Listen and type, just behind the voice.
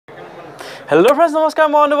Hello friends, namaskar,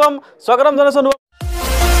 মই অনুপম স্বাগতম জনাইছো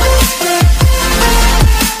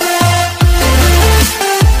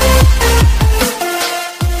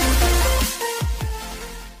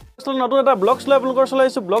নতুন এটা ব্লগছ লৈ আপোনালোকৰ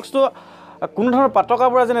চলাইছো ব্লগছটো কোনো ধৰণৰ পাটৰ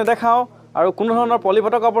কাপোৰ আজি নেদেখাও আৰু কোনো ধৰণৰ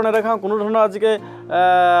পলিপাটৰ কাপোৰ নেদেখাও কোনো ধৰণৰ আজিকে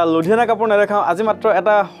লুধিয়ানা কাপোৰ নেদেখাও আজি মাত্ৰ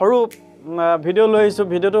এটা সৰু ভিডিঅ' লৈ আহিছো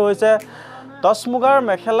ভিডিঅ'টো হৈছে টচ মুগাৰ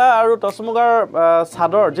মেখেলা আৰু টচ মুগাৰ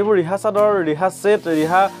চাদৰ যিবোৰ ৰিহা চাদৰ ৰিহা সেট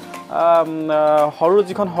ৰিহা সৰু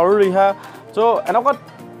যিখন সৰু ৰিহা সো এনেকুৱা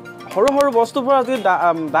সৰু সৰু বস্তুবোৰ আজি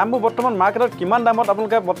দামবোৰ বৰ্তমান মাৰ্কেটত কিমান দামত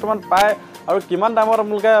আপোনালোকে বৰ্তমান পায় আৰু কিমান দামত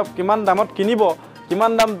আপোনালোকে কিমান দামত কিনিব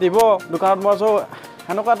কিমান দাম দিব দোকানত মই সো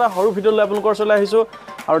এনেকুৱা এটা সৰু ভিডিঅ' লৈ আপোনালোকৰ ওচৰলৈ আহিছোঁ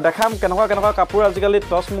আৰু দেখাম কেনেকুৱা কেনেকুৱা কাপোৰ আজিকালি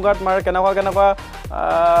টচ মুগাত মাৰে কেনেকুৱা কেনেকুৱা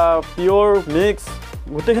পিয়ৰ মিক্স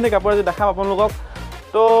গোটেইখিনি কাপোৰ আজি দেখাম আপোনালোকক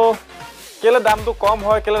তো কেলে দামটো কম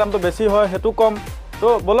হয় কেলে দামটো বেছি হয় হেতু কম তো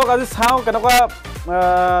বলক আজি চাও কেনেকুৱা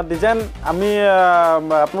ডিজাইন আমি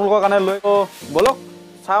আপোনালোকৰ কাৰণে লৈ বলক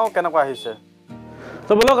চাও কেনেকুৱা আহিছে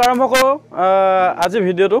তো বলক আৰম্ভ কৰো আজি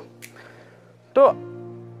ভিডিঅ'টো তো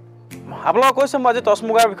আপোনালোকক কৈছো মই আজি টচ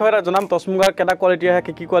মুগাৰ বিষয়ে জনাম টচ মুগাৰ কেটা কোৱালিটি আহে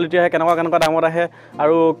কি কোৱালিটি আহে কেনেকুৱা কেনেকুৱা দামত আহে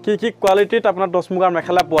আৰু কি কোৱালিটিত আপোনাৰ টচ মুগাৰ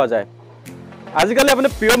মেখেলা পোৱা যায় আজিকালি আপুনি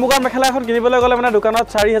পিয়ৰ মুগাৰ মেখেলা এখন কিনিবলৈ গ'লে মানে দোকানত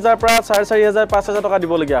 4000 পৰা 4500 5000 টকা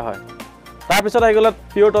দিবলগীয়া হয় তাৰ পিছত আহি গ'ল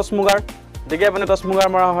পিয়ৰ টচ মুগাৰ দেখি আপুনি টচ মুগাৰ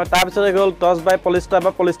মৰা হয় তাৰ পিছত আহি গ'ল টচ বাই পলিষ্টাৰ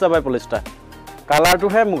বা পলিষ্টাৰ বাই পলিষ্টাৰ কালাৰটো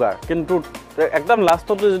হে মুগাৰ কিন্তু একদম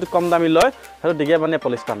লাষ্টত যদি কম দামী লয় হেতু দেখি আপুনি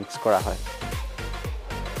পলিষ্টাৰ মিক্স কৰা হয়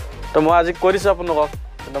তো মই আজি কৈ দিছো আপোনালোকক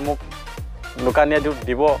কিন্তু মোক দোকানীয়ে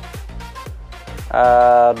দিব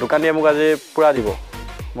দোকানীয়ে মোক আজি পুৰা দিব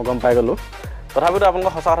মই গম পাই গ'লো তথাপিতো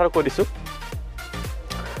আপোনালোকক সঁচা কথা কৈ দিছো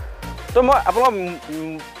তো মই আপোনালোক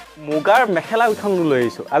মুগাৰ মেখেলা এখন লৈ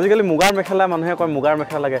আহিছো আজিকালি মুগাৰ মেখেলা মানুহে কয় মুগাৰ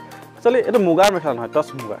মেখেলা লাগে একচুৱেলি এইটো মুগাৰ মেখেলা নহয় টচ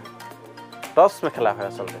মুগাৰ টচ মেখেলা হয়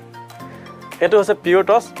আচলতে এইটো হৈছে পিয়ৰ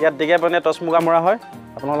টচ ইয়াত দিগে বনে টচ মুগা মৰা হয়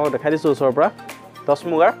আপোনালোকক দেখাই দিছো ওচৰৰ পৰা টচ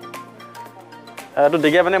মুগাৰ এইটো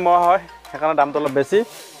দিগে বনে মৰা হয় সেইকাৰণে দামটো অলপ বেছি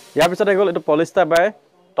ইয়াৰ পিছত আহি গ'ল এইটো পলিষ্টাৰ বাই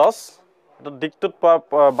টচ এইটো দিকটোত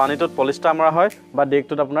বানিটোত পলিষ্টাৰ মৰা হয় বা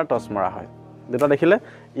দিকটোত আপোনাৰ টচ মৰা হয় দুটা দেখিলে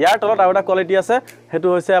ইয়াৰ তলত আৰু এটা কোৱালিটি আছে হেতু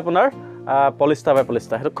হৈছে আপোনাৰ পলিষ্টাৰ বাই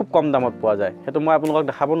পলিষ্টাৰ হেতু খুব কম দামত পোৱা যায় হেতু মই আপোনালোকক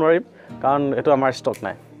দেখাব নোৱাৰিম কাৰণ এটো আমাৰ ষ্টক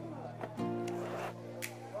নাই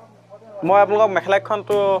মই আপোনালোকক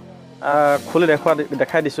মেখেলাখনটো খুলি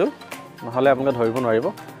দেখাই দিছো নহলে আপোনালোকে ধৰিব নোৱাৰিব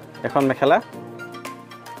এখন মেখেলা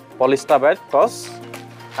পলিষ্টাৰ বাই টচ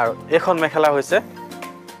আৰু এখন মেখেলা হৈছে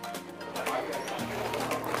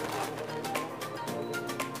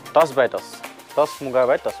টচ বাই টচ টচ মুগা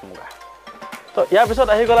বাই টচ মুগা তো ইয়াৰ পিছত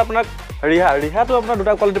আহি গ'ল আপোনাক ৰিহাটো আপোনাৰ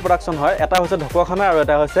দুটা কোৱালিটি প্ৰডাকশন হয় এটা হৈছে ঢকুৱাখানা আৰু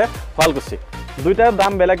এটা হৈছে শুৱালকুছি দুইটা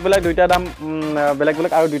দাম বেলেগ বেলেগ দুইটা দাম বেলেগ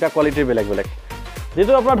বেলেগ আৰু দুইটা কোৱালিটিৰ বেলেগ বেলেগ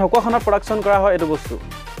যেটো আপোনাৰ ঢকুৱাখানাত প্ৰডাকশন কৰা হয় এটো বস্তু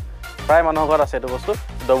প্ৰায় মানুহৰ ঘৰত আছে এটো বস্তু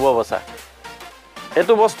ডবুৱা বসা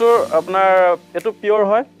এটো বস্তুৰ আপোনাৰ এটো পিয়ৰ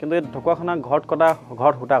হয় কিন্তু এই ঢকুৱাখানা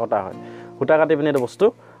ঘৰত হুটা কটা হয় হুটা কাটি পিনে এটো বস্তু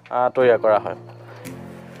তৈয়াৰ কৰা হয়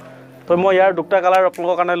তো মই ইয়াৰ দুটা কালাৰ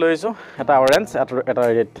আপোনালোকৰ কাৰণে লৈ আহিছো এটা অৰেঞ্জ এটা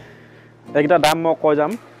ৰেড এইটা দাম মই কৈ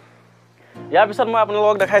যাম ইয়াৰ পিছত মই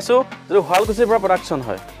আপোনালোকক দেখাইছো যে শুৱালকুছিৰ পৰা প্ৰডাকশন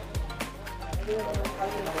হয়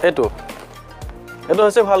এটো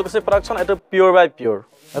হৈছে শুৱালকুছিৰ প্ৰডাকশন এটো পিয়ৰ বাই পিয়ৰ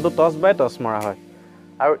এটো টচ বাই টচ মৰা হয়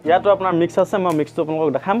আৰু ইয়াতো আপোনাৰ মিক্স আছে মই মিক্সটো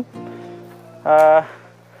আপোনালোকক দেখাম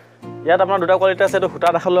ইয়াত আপোনাৰ দুটা কোৱালিটি আছে এটো হুটা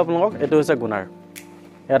দেখালো আপোনালোকক এটো হৈছে গুনাৰ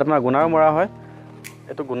ইয়াত আপোনাৰ গুনাৰ মৰা হয়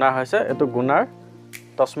এটো গুনাৰ হৈছে এটো গুনাৰ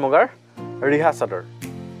টচ মুগাৰ ৰিহা চাদৰ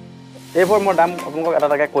এইবোৰ মই দাম আপোনালোকক এটা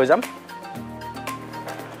টাকে কৈ যাম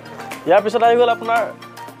ইয়াৰ পিছত আহি গ'ল আপোনাৰ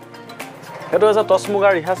এটো হৈছে টচ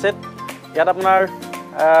মুগাৰ ৰিহা সেট ইয়াত আপোনাৰ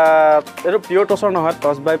এটো পিয়ৰ টচৰ নহয়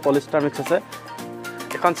টচ বাই পলিষ্টাৰ মিক্স আছে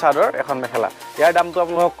এখন চাদৰ এখন মেখেলা ইয়াৰ দামটো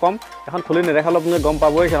আপোনালোকক কম এখন খুলি নেদেখালে আপুনি গম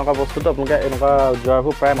পাবই কেনেকুৱা বস্তুটো আপোনালোকে এনেকুৱা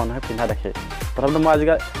জোৱাৰবোৰ প্ৰায় মানুহে পিন্ধা দেখে তথাপিতো মই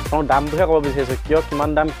আজিকালি আপোনাক দামটোহে ক'ব বিচাৰিছোঁ কিয় কিমান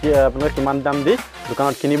দাম আপোনালোকে কিমান দাম দি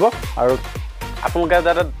দোকানত কিনিব আৰু আপোনালোকে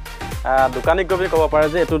যাতে দোকানীক গৈ ক'ব পাৰে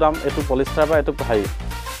যে এইটো দাম এইটো পলিষ্টাৰ বা এইটো হাই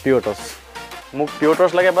পিয়ৰ টচ মোক পিয়ৰ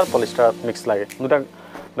টচ লাগে বা পলিষ্টাৰ মিক্স লাগে দুটা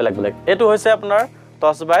বেলেগ বেলেগ এইটো হৈছে আপোনাৰ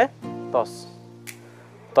টচ বাই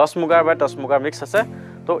টচ মুগাৰ বাই টচ মুগাৰ মিক্স আছে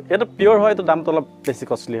তো এইটো পিয়ৰ হয় এইটো দামটো অলপ বেছি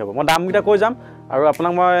কষ্টলি হ'ব মই দামকেইটা কৈ যাম আৰু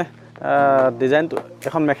আপোনাক মই ডিজাইনটো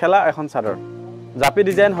এখন মেখেলা এখন চাদৰ জাপি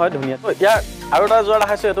ডিজাইন হয় ধুনীয়া তো ইয়াৰ আৰু এটা যোৱা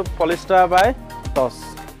দেখাইছোঁ এইটো পলিষ্টাৰ বাই টচ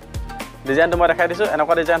ডিজাইনটো মই দেখাই দিছোঁ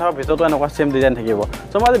এনেকুৱা ডিজাইন হ'ব ভিতৰতো এনেকুৱা সেম ডিজাইন থাকিব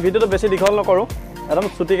চ' মই আজি ভিডিঅ'টো বেছি দীঘল নকৰোঁ একদম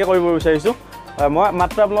চুটিকৈ কৰিব বিচাৰিছোঁ মই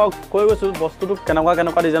মাত্ৰ আপোনালোকক কৈ গৈছোঁ বস্তুটো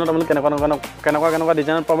কেনেকুৱা ডিজাইনত আপুনি কেনেকুৱা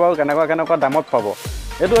ডিজাইনত পাব আৰু কেনেকুৱা দামত পাব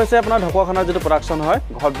এইটো হৈছে আপোনাৰ ঢকুৱাখানাৰ যিটো প্ৰডাকশ্যন হয়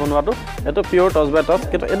ঘৰত বনোৱাটো এইটো পিয়'ৰ টচ বাই টচ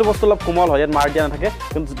কিন্তু এইটো বস্তু অলপ কোমল হয় ইয়াত মাৰ দিয়া নাথাকে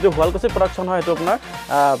কিন্তু যিটো শুৱালকুছি প্ৰডাকশ্যন হয় সেইটো আপোনাৰ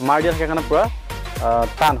মাৰ দিয়া থাকে কাৰণে পূৰা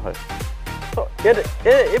টান হয় তো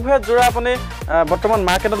এইবোৰে যোৰা আপুনি বৰ্তমান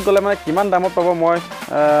মাৰ্কেটত গ'লে মানে কিমান দামত পাব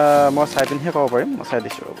মই চাই পিনিহে ক'ব পাৰিম মই চাই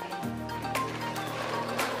দিছোঁ ৰ'ব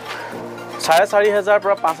 4,500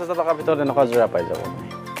 পৰা 5,000 টকাৰ ভিতৰত এনেকুৱা যোৰা পাই যাব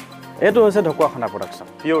এইটো হৈছে ঢকুৱাখানা প্ৰডাকশ্যন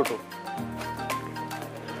পিয়'ৰটো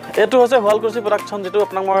এইটো হৈছে শুৱালকুছি প্ৰডাকশ্যন যিটো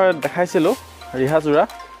আপোনাক মই দেখাইছিলোঁ ৰিহা যোৰা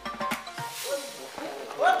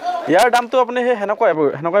ইয়াৰ দামটো আপুনি সেই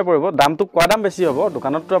সেনেকুৱাই পৰিব দামটো কোৱা দাম বেছি হ'ব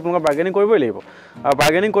দোকানততো আপোনালোকে বাৰ্গেনিং কৰিবই লাগিব আৰু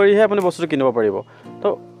বাৰ্গেনিং কৰিহে আপুনি বস্তুটো কিনিব পাৰিব তো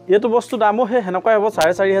এইটো বস্তু দামো সেই সেনেকুৱাই হ'ব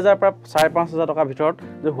 4,500 পৰা 5,500 টকাৰ ভিতৰত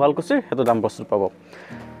যে শুৱালকুছিৰ সেইটো দাম বস্তু পাব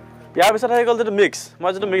ইয়াৰ পিছত আহি গ'ল যিটো মিক্স মই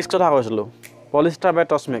যিটো মিক্স কথা কৈছিলোঁ পলিষ্টাৰ বাই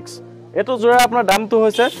টচ মিক্স এইটো যোৰা আপোনাৰ দামটো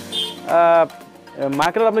হৈছে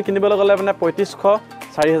মাৰ্কেটত আপুনি কিনিবলৈ গ'লে মানে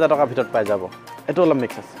 3,500-4,000 টকাৰ ভিতৰত পাই যাব এইটো অলপ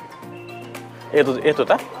মিক্স আছে এইটো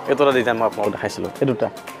এটা ডিজাইন মই আপোনালোকক দেখাইছিলোঁ এই দুটা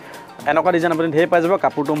এনেকুৱা ডিজাইন আপুনি ঢেৰ পাই যাব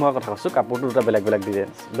কাপোৰটো মই কথা কৈছোঁ কাপোৰটো দুটা বেলেগ ডিজাইন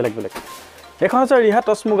বেলেগ এইখন হৈছে ৰিহা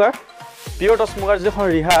টচ মুগাৰ পিয়'ৰ টচ মুগাৰ যিখন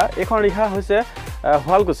ৰিহা এইখন ৰিহা হৈছে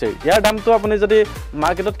শুৱালকুছিৰ ইয়াৰ দামটো আপুনি যদি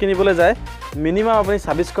মাৰ্কেটত কিনিবলৈ যায় মিনিমাম আপুনি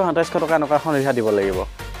 2,500-2,700 টকা এনেকুৱা এখন ৰিহা দিব লাগিব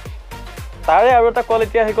তাৰে আৰু এটা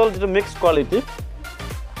কোৱালিটি আহি গ'ল যিটো মিক্স কোৱালিটি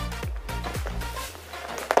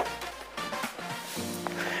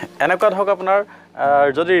এনেকুৱা ধৰক আপোনাৰ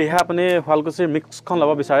যদি ৰিহা আপুনি শুৱালকুছিৰ মিক্সখন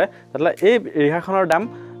ল'ব বিচাৰে তেতিয়াহ'লে এই ৰিহাখনৰ দাম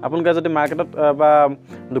আপোনালোকে যদি মাৰ্কেটত বা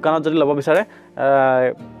দোকানত যদি ল'ব বিচাৰে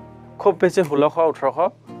খুব বেছি 1,600-1,800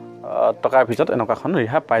 টকাৰ ভিতৰত এনেকুৱাখন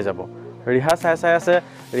ৰিহা পাই যাব ৰিহা চাই আছে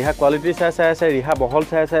ৰিহা কোৱালিটি চাই আছে ৰিহা বহল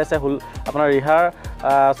চাই আছে আপোনাৰ ৰিহাৰ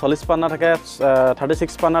 40 পান্না থাকে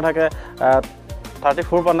 36 পান্না থাকে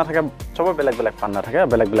 34 পান্না থাকে চবৰ বেলেগ পান্না থাকে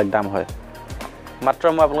বেলেগ দাম হয় মাত্ৰ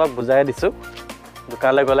মই আপোনালোকক বুজাই দিছোঁ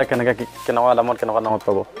দোকানলৈ গ'লে কেনেকুৱা দামত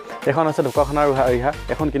পাব এখন হৈছে ঢকুৱাখানাৰ ৰিহা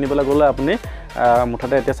এখন কিনিবলৈ গ'লে আপুনি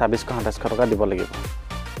মুঠতে এতিয়া 2,600-2,700 টকা দিব লাগিব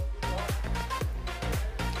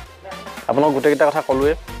আপোনালোক গোটেইকেইটা কথা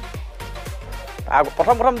ক'লোৱে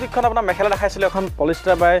প্ৰথম যিখন আপোনাৰ মেখেলা দেখাইছিলোঁ এখন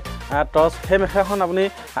পলিষ্টাৰ বাই টচ সেই মেখেলাখন আপুনি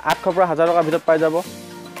 800 পৰা 1,000 টকাৰ ভিতৰত পাই যাব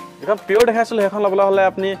এখন পিয়'ৰ দেখাইছিলোঁ সেইখন ল'বলৈ হ'লে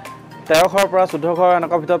আপুনি 1300 পৰা 1400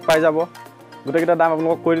 এনেকুৱা ভিতৰত পাই যাব গোটেইকেইটা দাম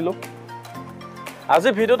আপোনালোকক কৈ দিলোঁ আজি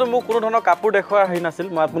ভিডিঅ'টো মোক কোনো ধৰণৰ কাপোৰ দেখুওৱা হেৰি নাছিল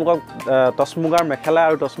মই আপোনালোকক টচ মুগাৰ মেখেলা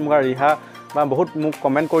আৰু টচ মুগাৰ ৰিহা বা বহুত মোক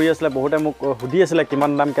কমেণ্ট কৰি আছিলে বহুতে মোক সুধি আছিলে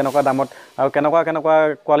কিমান দাম কেনেকুৱা দামত আৰু কেনেকুৱা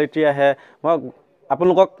কোৱালিটি আহে মই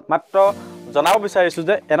আপোনালোকক মাত্ৰ জনাব বিচাৰিছোঁ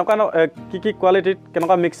যে এনেকুৱা কি কোৱালিটিত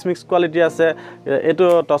কেনেকুৱা মিক্স কোৱালিটি আছে এইটো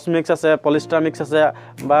টচ মিক্স আছে পলিষ্টাৰ মিক্স আছে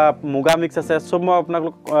বা মুগা মিক্স আছে চব মই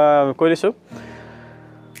আপোনালোকক কৈ দিছোঁ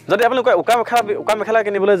যদি আপোনালোকে উকা মেখেলা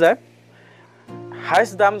কিনিবলৈ যায়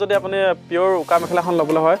হাইষ্ট দাম যদি আপুনি পিয়'ৰ উকা মেখেলাখন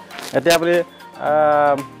ল'বলৈ হয় এতিয়া আপুনি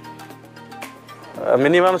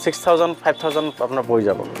মিনিমাম 6,000-5,000 আপোনাৰ পৰি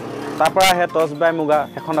যাব তাৰপৰা আহে টচ বাই মুগা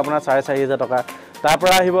এখন আপোনাৰ 4,500 টকা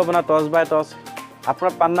তাৰপৰা আহিব আপোনাৰ টচ বাই টচ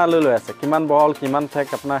আপোনাৰ পান্না লৈ আছে কিমান বহল কিমান ঠেক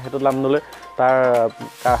আপোনাৰ সেইটো দাম নলৈ তাৰ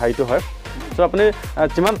হেৰিটো হয় চ' আপুনি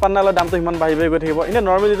যিমান পান্না লয় দামটো সিমান বাঢ়ি গৈ থাকিব এনেই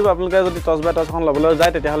নৰ্মেলি যদি আপোনালোকে যদি টচ বাই টচ এখন ল'বলৈ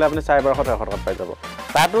যায় তেতিয়াহ'লে আপুনি 1,200-1,300 টকাত পাই যাব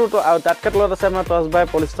তাতোতো আৰু তাতকৈ তলত আছে আপোনাৰ টচ বাই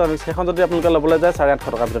পলিষ্টাৰ মিক্স সেইখন যদি আপোনালোকে ল'বলৈ যায়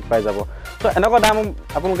 850 টকাৰ ভিতৰত পাই যাব ত' এনেকুৱা দাম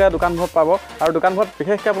আপোনালোকে দোকানবোৰত পাব আৰু দোকানবোৰত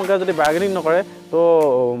বিশেষকৈ আপোনালোকে যদি বাৰ্গেনিং নকৰে তো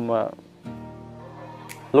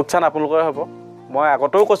লোকচান আপোনালোকৰে হ'ব মই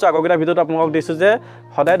আগতেও কৈছোঁ আগৰকেইটা ভিডিঅ'ত আপোনালোকক দিছোঁ যে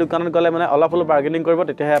সদায় দোকানত গ'লে মানে অলপ বাৰ্গেনিং কৰিব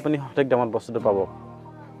তেতিয়াহে আপুনি সঠিক দামত বস্তুটো পাব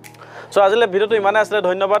চ' আজিলৈ ভিডিঅ'টো ইমানে আছিলে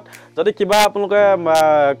ধন্যবাদ যদি কিবা আপোনালোকে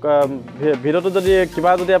ভিডিঅ'টো যদি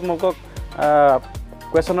আপোনালোকক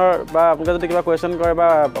কুৱেশ্যনৰ বা আপোনালোকে যদি কিবা কুৱেশ্যন কৰে বা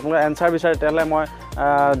আপোনালোকে এনচাৰ বিচাৰে তেতিয়াহ'লে মই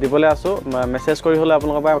দিবলৈ আছোঁ মেছেজ কৰি হ'লেও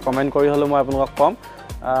আপোনালোকৰ বা কমেণ্ট কৰি হ'লেও মই আপোনালোকক ক'ম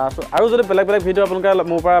আৰু যদি বেলেগ ভিডিঅ' আপোনালোকে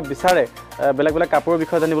মোৰ পৰা বিচাৰে বেলেগ কাপোৰৰ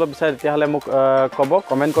বিষয়ে জানিবলৈ বিচাৰে তেতিয়াহ'লে মোক ক'ব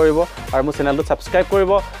কমেণ্ট কৰিব আৰু মোৰ চেনেলটো ছাবস্ক্ৰাইব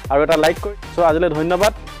কৰিব আৰু এটা লাইক কৰিব চ' আজিলৈ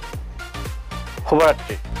ধন্যবাদ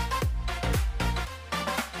শুভৰাত্ৰি